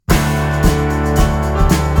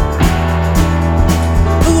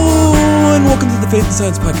Faith and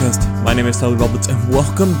Science Podcast. My name is Tyler Velbitz, and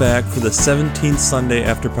welcome back for the 17th Sunday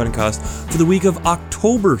after Pentecost for the week of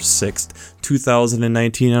October 6th,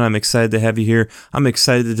 2019, and I'm excited to have you here. I'm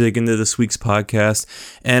excited to dig into this week's podcast,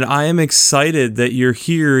 and I am excited that you're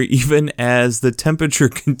here even as the temperature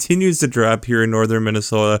continues to drop here in northern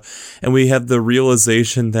Minnesota, and we have the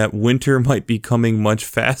realization that winter might be coming much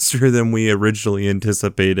faster than we originally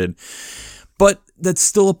anticipated. But that's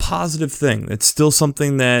still a positive thing. It's still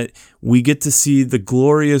something that we get to see the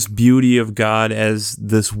glorious beauty of God as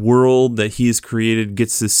this world that He has created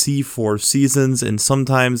gets to see for seasons. And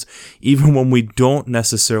sometimes, even when we don't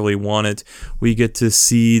necessarily want it, we get to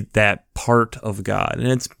see that part of God. And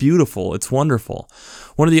it's beautiful. It's wonderful.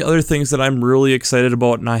 One of the other things that I'm really excited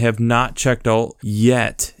about and I have not checked out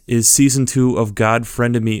yet is season 2 of God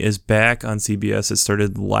Friended Me is back on CBS. It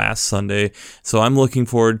started last Sunday. So I'm looking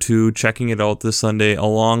forward to checking it out this Sunday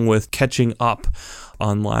along with catching up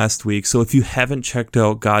on last week. So if you haven't checked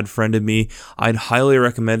out God Friended Me, I'd highly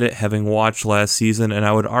recommend it, having watched last season, and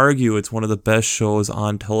I would argue it's one of the best shows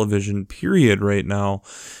on television, period, right now,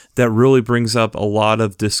 that really brings up a lot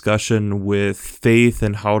of discussion with faith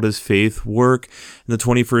and how does faith work in the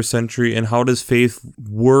 21st century, and how does faith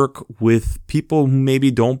work with people who maybe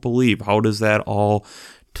don't believe. How does that all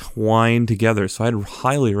twine together? So I'd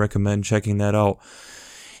highly recommend checking that out.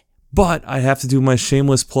 But I have to do my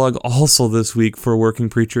shameless plug also this week for Working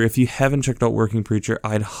Preacher. If you haven't checked out Working Preacher,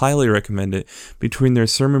 I'd highly recommend it. Between their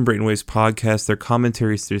Sermon Brainwaves podcast, their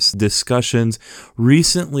commentaries, their discussions,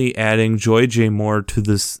 recently adding Joy J. Moore to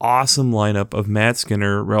this awesome lineup of Matt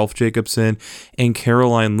Skinner, Ralph Jacobson, and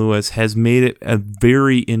Caroline Lewis has made it a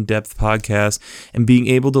very in-depth podcast. And being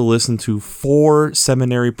able to listen to 4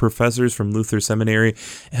 seminary professors from Luther Seminary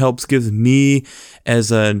helps give me, as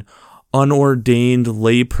an unordained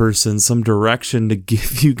layperson, some direction to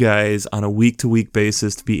give you guys on a week-to-week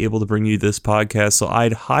basis to be able to bring you this podcast. So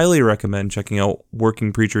I'd highly recommend checking out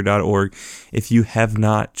workingpreacher.org if you have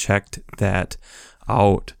not checked that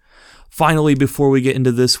out. Finally, before we get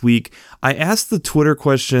into this week, I asked the Twitter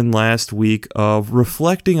question last week of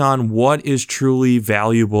reflecting on what is truly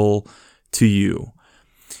valuable to you.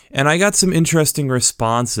 And I got some interesting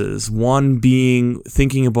responses, one being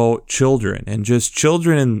thinking about children and just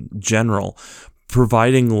children in general,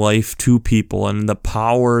 providing life to people and the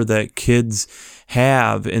power that kids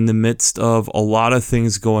have in the midst of a lot of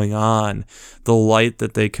things going on, the light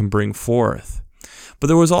that they can bring forth. But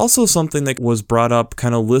there was also something that was brought up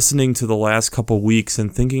kind of listening to the last couple weeks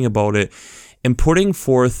and thinking about it and putting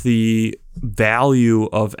forth the value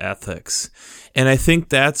of ethics. And I think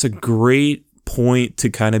that's a great point to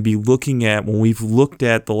kind of be looking at when we've looked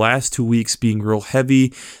at the last 2 weeks being real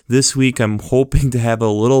heavy. This week I'm hoping to have a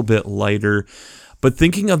little bit lighter, but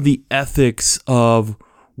thinking of the ethics of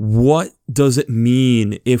what does it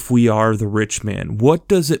mean if we are the rich man? What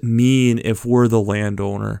does it mean if we're the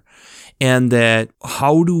landowner? And that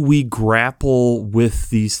how do we grapple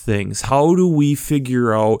with these things? How do we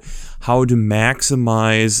figure out how to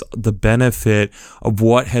maximize the benefit of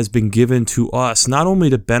what has been given to us, not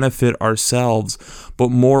only to benefit ourselves, but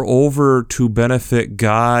moreover to benefit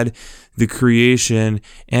God, the creation,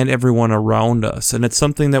 and everyone around us. And it's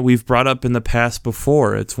something that we've brought up in the past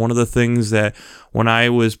before. It's one of the things that when I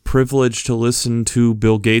was privileged to listen to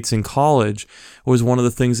Bill Gates in college, it was one of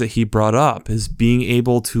the things that he brought up, is being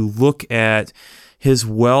able to look at his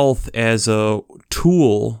wealth as a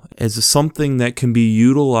tool, as something that can be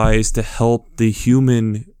utilized to help the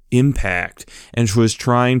human impact, and was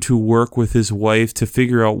trying to work with his wife to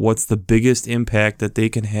figure out what's the biggest impact that they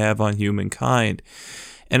can have on humankind.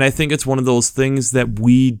 And I think it's one of those things that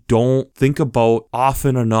we don't think about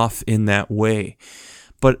often enough in that way.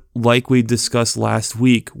 But like we discussed last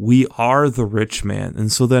week, we are the rich man.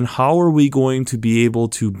 And so then how are we going to be able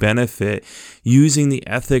to benefit using the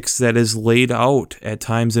ethics that is laid out at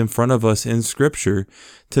times in front of us in Scripture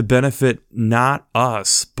to benefit not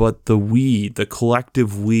us, but the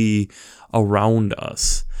collective we around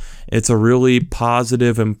us? It's a really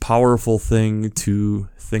positive and powerful thing to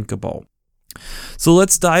think about. So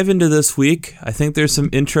let's dive into this week. I think there's some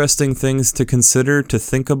interesting things to consider, to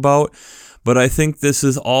think about. But I think this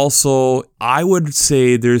is also, I would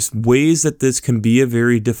say there's ways that this can be a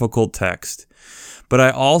very difficult text. But I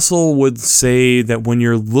also would say that when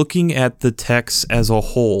you're looking at the text as a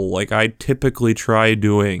whole, like I typically try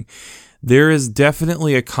doing, there is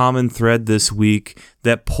definitely a common thread this week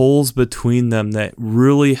that pulls between them that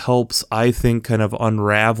really helps, I think, kind of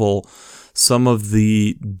unravel some of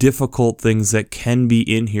the difficult things that can be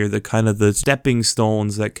in here, the kind of the stepping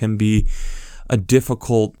stones that can be a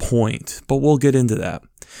difficult point, but we'll get into that.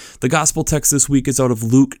 The gospel text this week is out of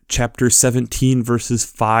Luke chapter 17, verses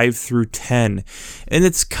 5 through 10. And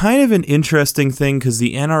it's kind of an interesting thing because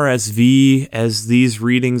the NRSV, as these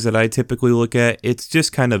readings that I typically look at, it's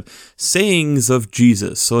just kind of sayings of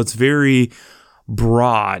Jesus. So it's very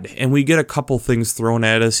broad. And we get a couple things thrown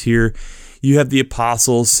at us here. You have the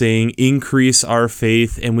apostles saying, increase our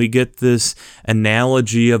faith, and we get this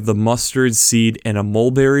analogy of the mustard seed and a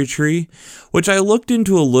mulberry tree, which I looked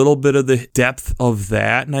into a little bit of the depth of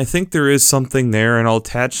that, and I think there is something there, and I'll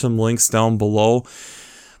attach some links down below.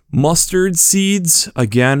 Mustard seeds,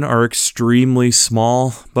 again, are extremely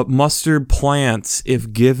small, but mustard plants,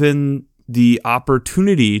 if given the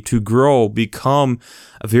opportunity to grow, become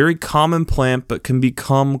a very common plant, but can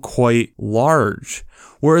become quite large.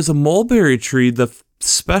 Whereas a mulberry tree, the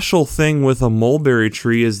special thing with a mulberry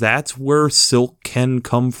tree is that's where silk can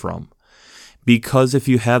come from. Because if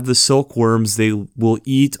you have the silkworms, they will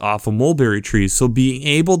eat off of mulberry trees. So being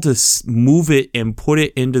able to move it and put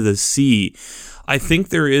it into the sea, I think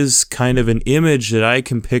there is kind of an image that I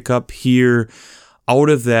can pick up here out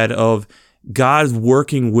of that of God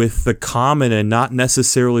working with the common and not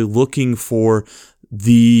necessarily looking for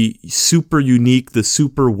the super unique, the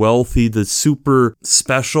super wealthy, the super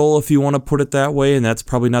special, if you want to put it that way, and that's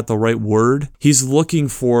probably not the right word. He's looking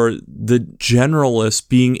for the generalists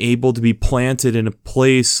being able to be planted in a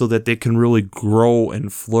place so that they can really grow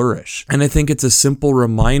and flourish. And I think it's a simple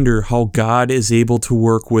reminder how God is able to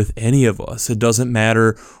work with any of us. It doesn't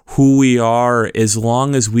matter who we are, as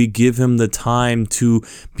long as we give him the time to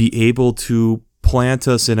be able to plant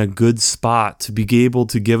us in a good spot, to be able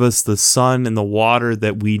to give us the sun and the water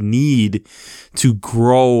that we need to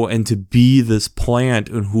grow and to be this plant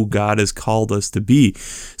and who God has called us to be.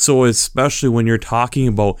 So especially when you're talking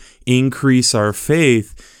about increase our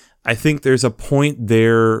faith, I think there's a point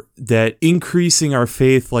there that increasing our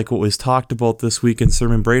faith, like what was talked about this week in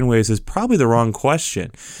Sermon Brainwaves, is probably the wrong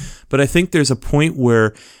question. But I think there's a point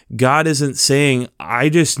where God isn't saying, I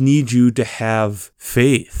just need you to have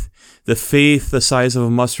faith. The faith the size of a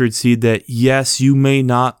mustard seed that, yes, you may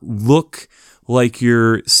not look like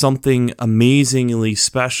you're something amazingly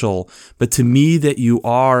special, but to me that you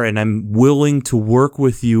are, and I'm willing to work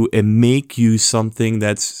with you and make you something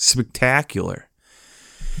that's spectacular.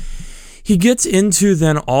 He gets into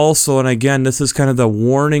then also, and again, this is kind of the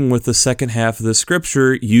warning with the second half of the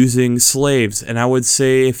scripture, using slaves. And I would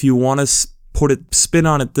say if you want to spin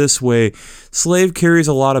on it this way, slave carries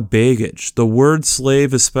a lot of baggage. The word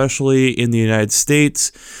slave, especially in the United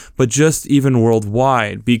States, but just even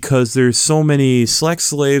worldwide, because there's so many sex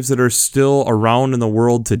slaves that are still around in the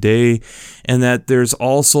world today, and that there's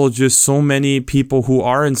also just so many people who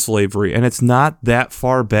are in slavery. And it's not that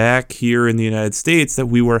far back here in the United States that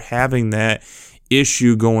we were having that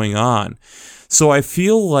issue going on. So I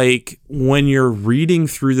feel like when you're reading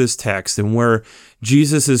through this text and where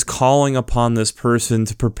Jesus is calling upon this person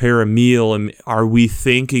to prepare a meal, and are we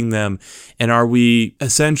thanking them, and are we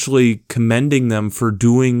essentially commending them for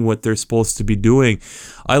doing what they're supposed to be doing?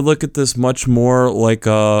 I look at this much more like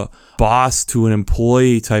a boss to an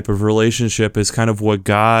employee type of relationship is kind of what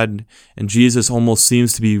God and Jesus almost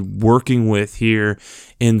seems to be working with here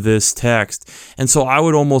in this text. And so I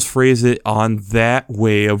would almost phrase it on that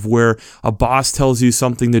way of where a boss tells you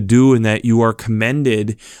something to do and that you are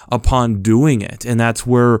commended upon doing it. And that's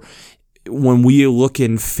where when we look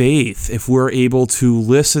in faith, if we're able to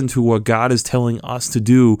listen to what God is telling us to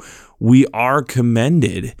do, we are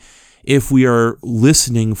commended if we are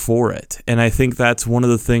listening for it. And I think that's one of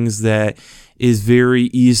the things that is very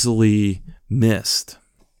easily missed.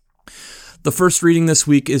 The first reading this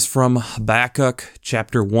week is from Habakkuk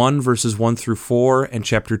chapter 1, verses 1 through 4, and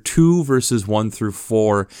chapter 2, verses 1 through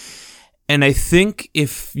 4. And I think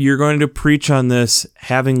if you're going to preach on this,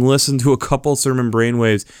 having listened to a couple sermon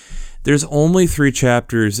brainwaves, there's only 3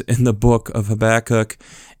 chapters in the book of Habakkuk,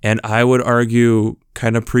 and I would argue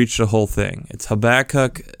kind of preach the whole thing. It's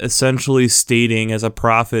Habakkuk essentially stating as a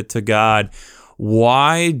prophet to God,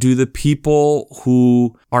 why do the people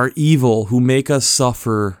who are evil, who make us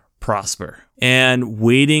suffer, prosper? And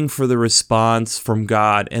waiting for the response from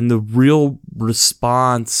God. And the real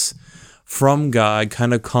response from God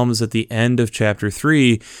kind of comes at the end of chapter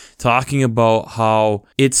 3, talking about how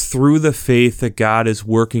it's through the faith that God is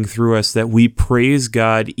working through us that we praise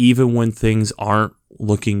God even when things aren't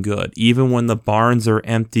looking good, even when the barns are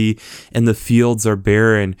empty and the fields are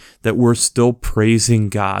barren, that we're still praising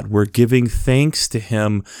God. We're giving thanks to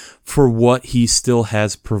Him for what He still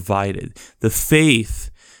has provided. The faith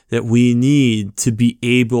that we need to be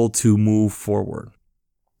able to move forward.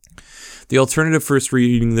 The alternative first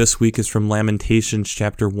reading this week is from Lamentations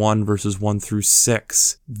chapter 1, verses 1 through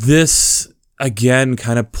 6. This, again,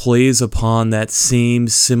 kind of plays upon that same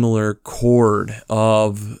similar chord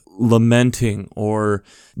of lamenting or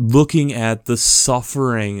looking at the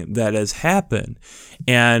suffering that has happened.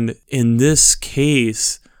 And in this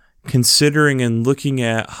case, considering and looking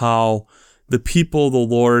at how the people of the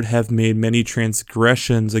Lord have made many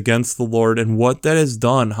transgressions against the Lord and what that has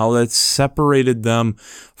done, how that's separated them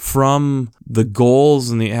from the goals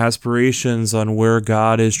and the aspirations on where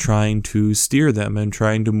God is trying to steer them and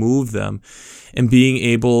trying to move them, and being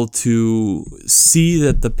able to see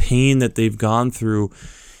that the pain that they've gone through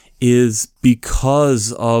is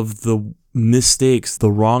because of the mistakes,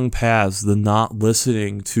 the wrong paths, the not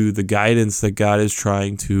listening to the guidance that God is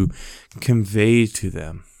trying to convey to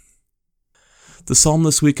them. The psalm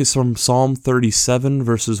this week is from Psalm 37,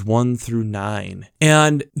 verses 1 through 9.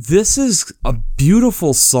 And this is a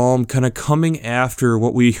beautiful psalm kind of coming after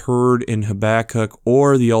what we heard in Habakkuk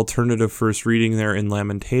or the alternative first reading there in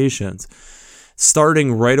Lamentations.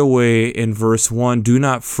 Starting right away in verse 1, do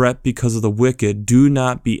not fret because of the wicked, do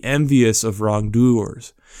not be envious of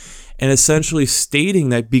wrongdoers. And essentially stating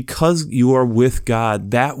that because you are with God,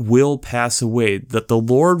 that will pass away, that the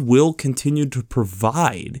Lord will continue to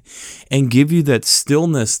provide and give you that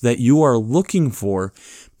stillness that you are looking for,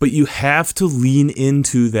 but you have to lean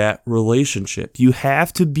into that relationship. You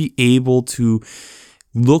have to be able to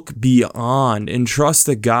look beyond and trust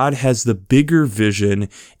that God has the bigger vision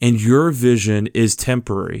and your vision is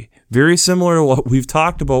temporary. Very similar to what we've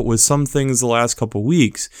talked about with some things the last couple of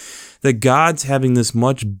weeks, that God's having this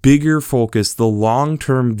much bigger focus, the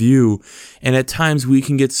long-term view, and at times we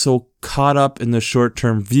can get so caught up in the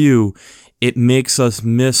short-term view, it makes us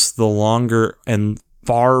miss the longer and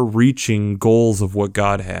far-reaching goals of what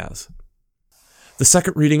God has. The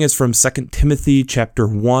second reading is from 2 Timothy chapter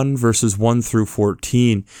 1, verses 1 through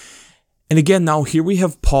 14. And again, now here we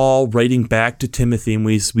have Paul writing back to Timothy, and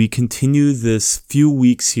we continue this few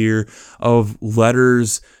weeks here of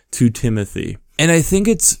letters to Timothy. And I think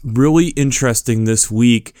it's really interesting this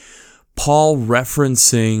week, Paul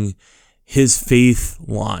referencing his faith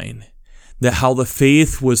line, that how the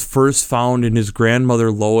faith was first found in his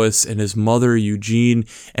grandmother Lois and his mother Eugene,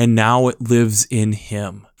 and now it lives in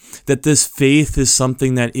him. That this faith is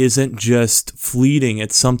something that isn't just fleeting,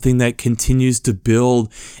 it's something that continues to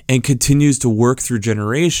build and continues to work through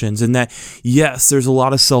generations. And that, yes, there's a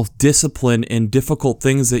lot of self-discipline and difficult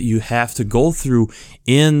things that you have to go through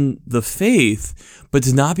in the faith, but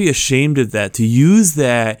to not be ashamed of that, to use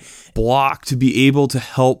that block to be able to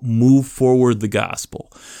help move forward the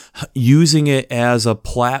gospel, using it as a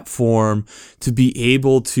platform to be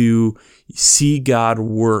able to see God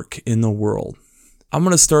work in the world. I'm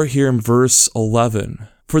going to start here in verse 11.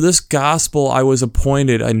 For this gospel I was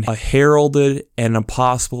appointed a heralded, an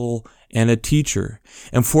apostle, and a teacher.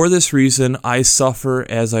 And for this reason I suffer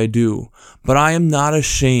as I do. But I am not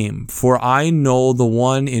ashamed, for I know the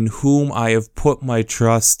one in whom I have put my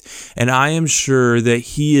trust, and I am sure that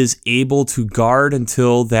he is able to guard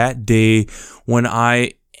until that day when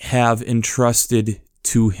I have entrusted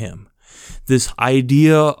to him. This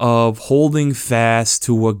idea of holding fast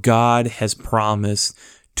to what God has promised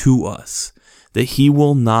to us, that he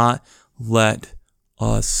will not let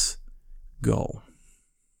us go.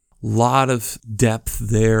 A lot of depth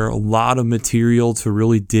there, a lot of material to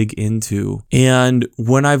really dig into. And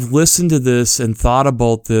when I've listened to this and thought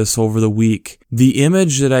about this over the week, the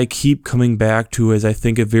image that I keep coming back to is, I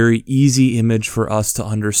think, a very easy image for us to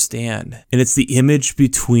understand. And it's the image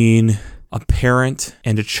between a parent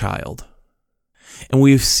and a child. And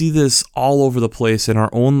we see this all over the place in our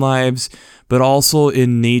own lives, but also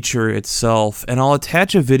in nature itself. And I'll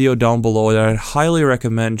attach a video down below that I'd highly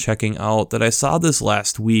recommend checking out that I saw this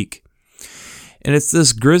last week. And it's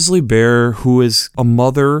this grizzly bear who is a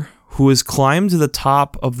mother who has climbed to the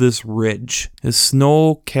top of this ridge, this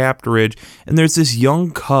snow-capped ridge, and there's this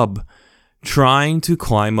young cub trying to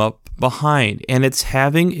climb up behind. And it's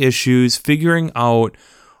having issues figuring out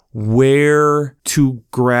where to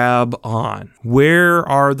grab on. Where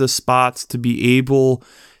are the spots to be able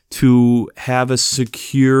to have a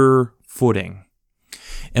secure footing?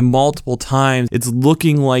 And multiple times it's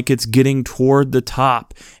looking like it's getting toward the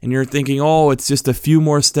top, and you're thinking, oh, it's just a few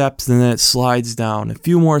more steps and then it slides down, a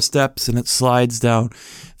few more steps and it slides down,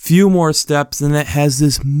 few more steps and it has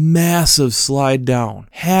this massive slide down.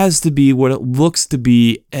 Has to be what it looks to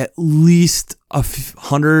be at least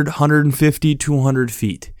 100, 150, 200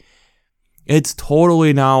 feet. It's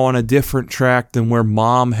totally now on a different track than where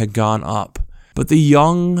mom had gone up. But the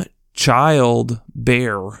young child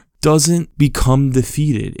bear doesn't become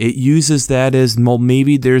defeated. It uses that as, well,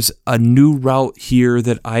 maybe there's a new route here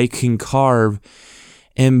that I can carve.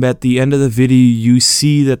 And at the end of the video, you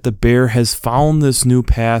see that the bear has found this new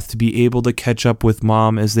path to be able to catch up with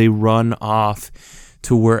mom as they run off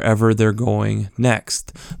to wherever they're going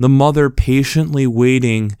next. The mother patiently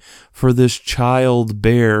waiting for this child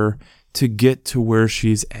bear to get to where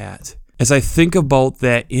she's at. As I think about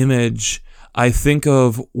that image, I think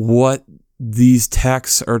of what these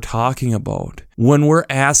texts are talking about. When we're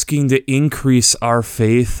asking to increase our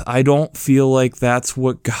faith, I don't feel like that's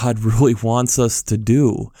what God really wants us to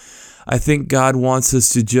do. I think God wants us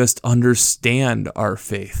to just understand our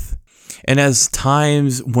faith. And as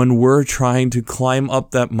times when we're trying to climb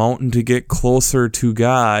up that mountain to get closer to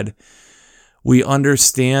God, we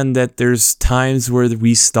understand that there's times where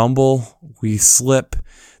we stumble, we slip,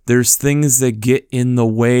 there's things that get in the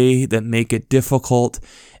way that make it difficult.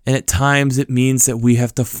 And at times it means that we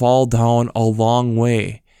have to fall down a long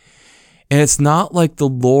way. And it's not like the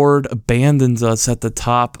Lord abandons us at the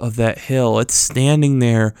top of that hill. It's standing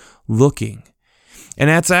there looking. And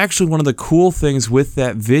that's actually one of the cool things with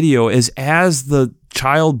that video is as the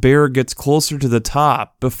child bear gets closer to the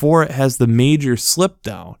top, before it has the major slip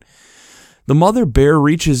down, the mother bear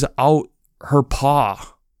reaches out her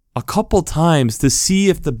paw a couple times to see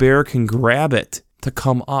if the bear can grab it to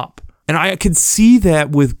come up. And I could see that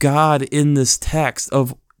with God in this text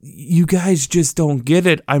of, you guys just don't get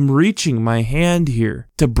it. I'm reaching my hand here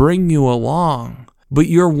to bring you along. But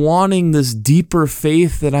you're wanting this deeper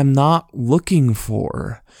faith that I'm not looking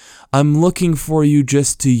for. I'm looking for you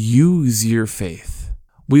just to use your faith.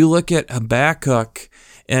 We look at Habakkuk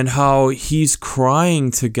and how he's crying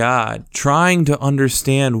to God, trying to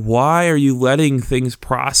understand, why are you letting things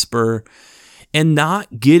prosper? And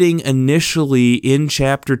not getting initially in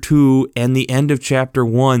chapter 2 and the end of chapter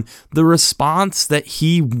 1 the response that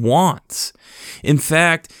he wants. In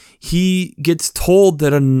fact, he gets told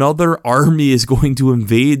that another army is going to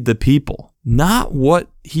invade the people. Not what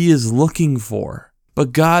he is looking for.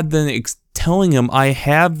 But God then telling him, I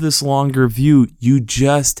have this longer view. You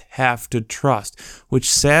just have to trust, which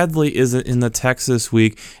sadly isn't in the text this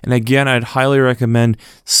week. And again, I'd highly recommend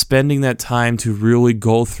spending that time to really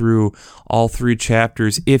go through all 3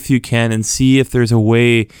 chapters if you can and see if there's a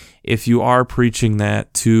way, if you are preaching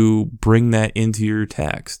that, to bring that into your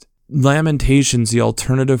text. Lamentations, the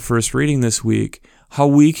alternative first reading this week, how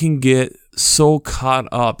we can get so caught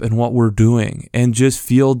up in what we're doing and just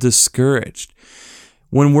feel discouraged.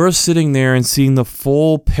 When we're sitting there and seeing the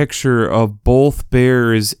full picture of both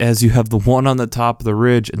bears, as you have the one on the top of the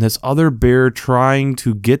ridge and this other bear trying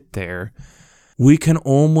to get there, we can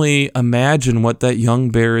only imagine what that young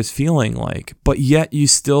bear is feeling like. But yet you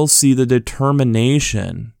still see the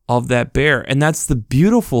determination of that bear. And that's the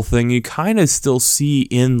beautiful thing you kind of still see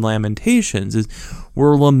in Lamentations is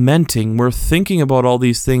we're lamenting, we're thinking about all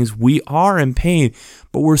these things. We are in pain,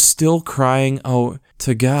 but we're still crying out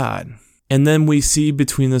to God. And then we see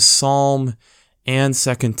between the Psalm and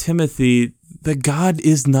 2 Timothy that God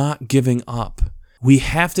is not giving up. We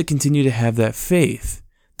have to continue to have that faith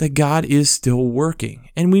that God is still working.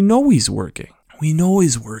 And we know He's working. We know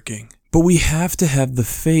He's working. But we have to have the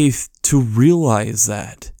faith to realize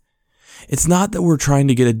that. It's not that we're trying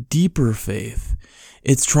to get a deeper faith.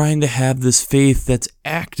 It's trying to have this faith that's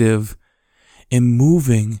active and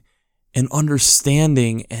moving and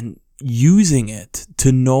understanding and using it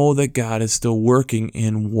to know that God is still working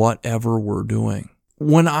in whatever we're doing.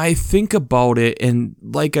 When I think about it, and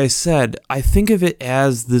like I said, I think of it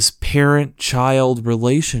as this parent-child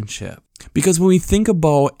relationship. Because when we think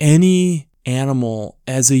about any animal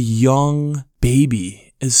as a young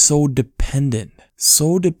baby is so dependent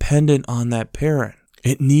on that parent.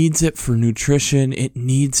 It needs it for nutrition. It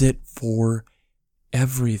needs it for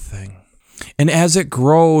everything. And as it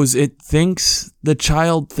grows, the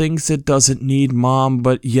child thinks it doesn't need mom,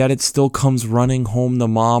 but yet it still comes running home to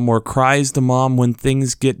mom or cries to mom when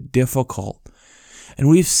things get difficult. And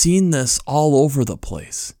we've seen this all over the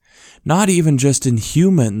place. Not even just in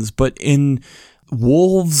humans, but in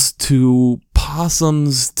wolves to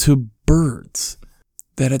possums to birds.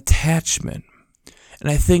 That attachment. And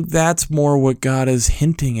I think that's more what God is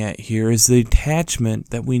hinting at here is the attachment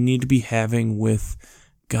that we need to be having with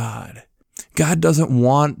God. God doesn't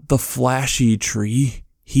want the flashy tree.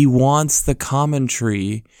 He wants the common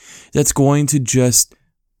tree that's going to just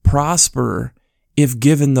prosper if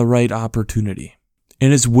given the right opportunity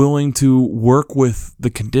and is willing to work with the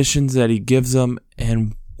conditions that He gives them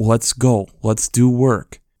and let's go. Let's do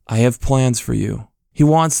work. I have plans for you. He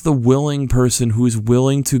wants the willing person who is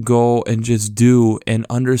willing to go and just do and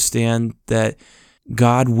understand that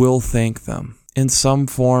God will thank them. in some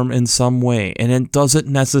form, in some way. And it doesn't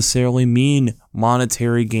necessarily mean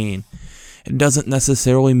monetary gain. It doesn't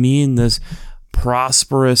necessarily mean this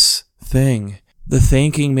prosperous thing. The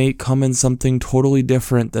thanking may come in something totally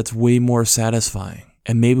different that's way more satisfying.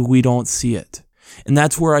 And maybe we don't see it. And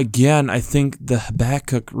that's where, again, I think the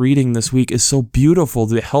Habakkuk reading this week is so beautiful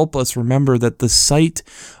to help us remember that the sight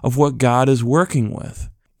of what God is working with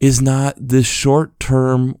is not this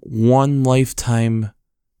short-term, one lifetime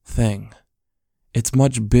thing. It's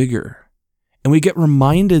much bigger. And we get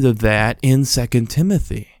reminded of that in 2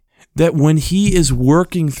 Timothy. That when he is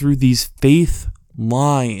working through these faith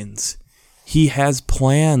lines, he has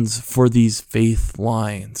plans for these faith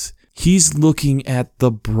lines. He's looking at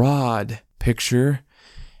the broad picture,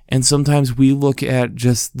 and sometimes we look at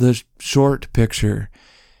just the short picture.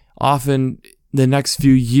 Often the next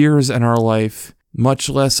few years in our life, much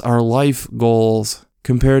less our life goals,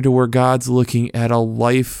 compared to where God's looking at a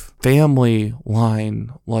life, family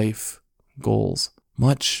line life goals.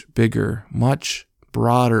 Much bigger, much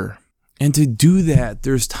broader. And to do that,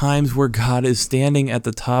 there's times where God is standing at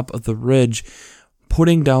the top of the ridge,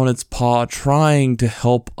 putting down its paw, trying to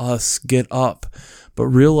help us get up, but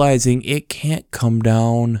realizing it can't come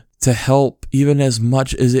down to help even as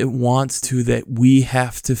much as it wants to, that we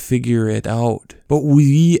have to figure it out. But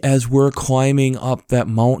we, as we're climbing up that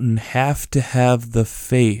mountain, have to have the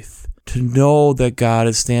faith to know that God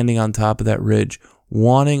is standing on top of that ridge,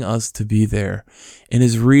 wanting us to be there, and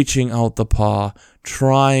is reaching out the paw,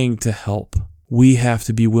 trying to help. We have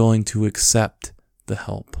to be willing to accept the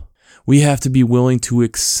help. We have to be willing to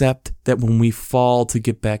accept that when we fall, to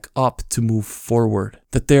get back up, to move forward.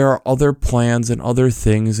 That there are other plans and other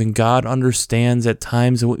things, and God understands at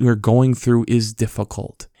times that what we're going through is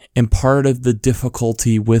difficult. And part of the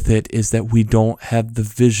difficulty with it is that we don't have the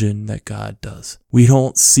vision that God does. We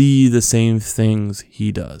don't see the same things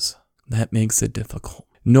He does. That makes it difficult.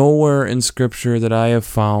 Nowhere in Scripture that I have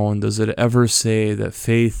found does it ever say that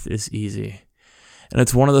faith is easy. And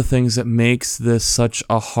it's one of the things that makes this such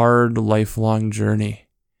a hard, lifelong journey.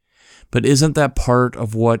 But isn't that part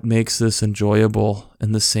of what makes this enjoyable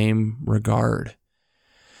in the same regard?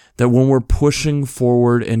 That when we're pushing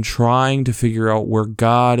forward and trying to figure out where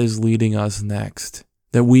God is leading us next,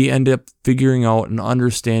 that we end up figuring out and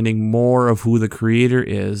understanding more of who the Creator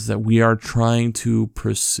is that we are trying to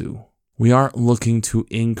pursue. We aren't looking to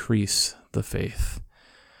increase the faith.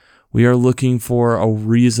 We are looking for a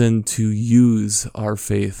reason to use our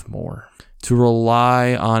faith more, to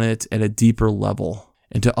rely on it at a deeper level,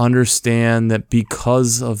 and to understand that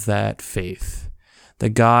because of that faith,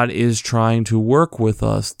 that God is trying to work with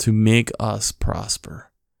us to make us prosper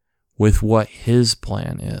with what His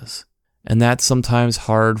plan is. And that's sometimes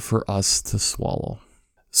hard for us to swallow.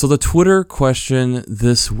 So the Twitter question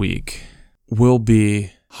this week will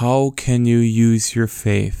be, how can you use your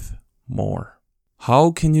faith more?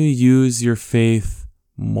 How can you use your faith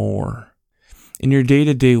more? In your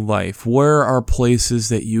day-to-day life, where are places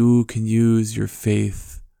that you can use your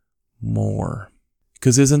faith more?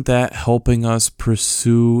 Because isn't that helping us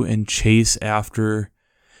pursue and chase after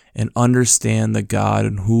and understand the God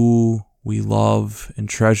and who we love and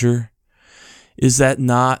treasure? Is that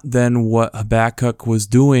not then what Habakkuk was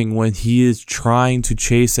doing when he is trying to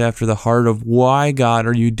chase after the heart of, why, God,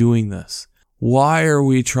 are you doing this? Why are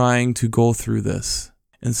we trying to go through this?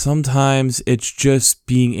 And sometimes it's just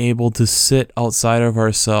being able to sit outside of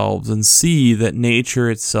ourselves and see that nature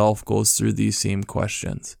itself goes through these same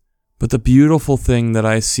questions. But the beautiful thing that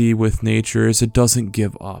I see with nature is it doesn't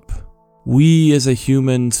give up. We as a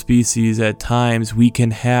human species, at times, we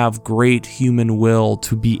can have great human will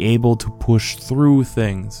to be able to push through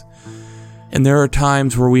things. And there are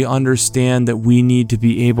times where we understand that we need to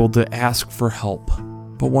be able to ask for help.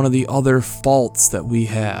 But one of the other faults that we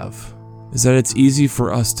have is that it's easy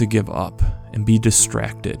for us to give up and be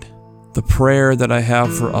distracted. The prayer that I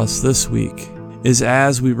have for us this week is,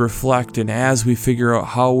 as we reflect and as we figure out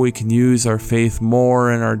how we can use our faith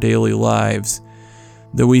more in our daily lives,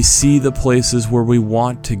 that we see the places where we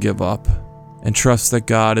want to give up and trust that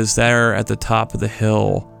God is there at the top of the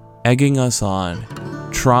hill, egging us on,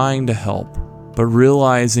 trying to help, but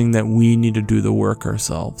realizing that we need to do the work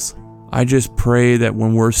ourselves. I just pray that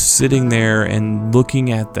when we're sitting there and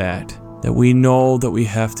looking at that we know that we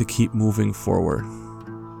have to keep moving forward.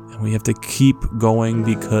 And we have to keep going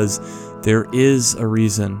because there is a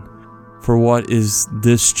reason for what is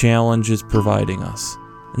this challenge is providing us.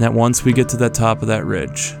 And that once we get to the top of that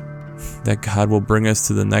ridge, that God will bring us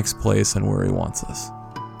to the next place and where He wants us.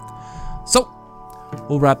 So,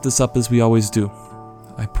 we'll wrap this up as we always do.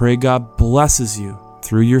 I pray God blesses you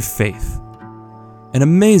through your faith and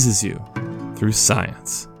amazes you through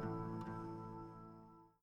science.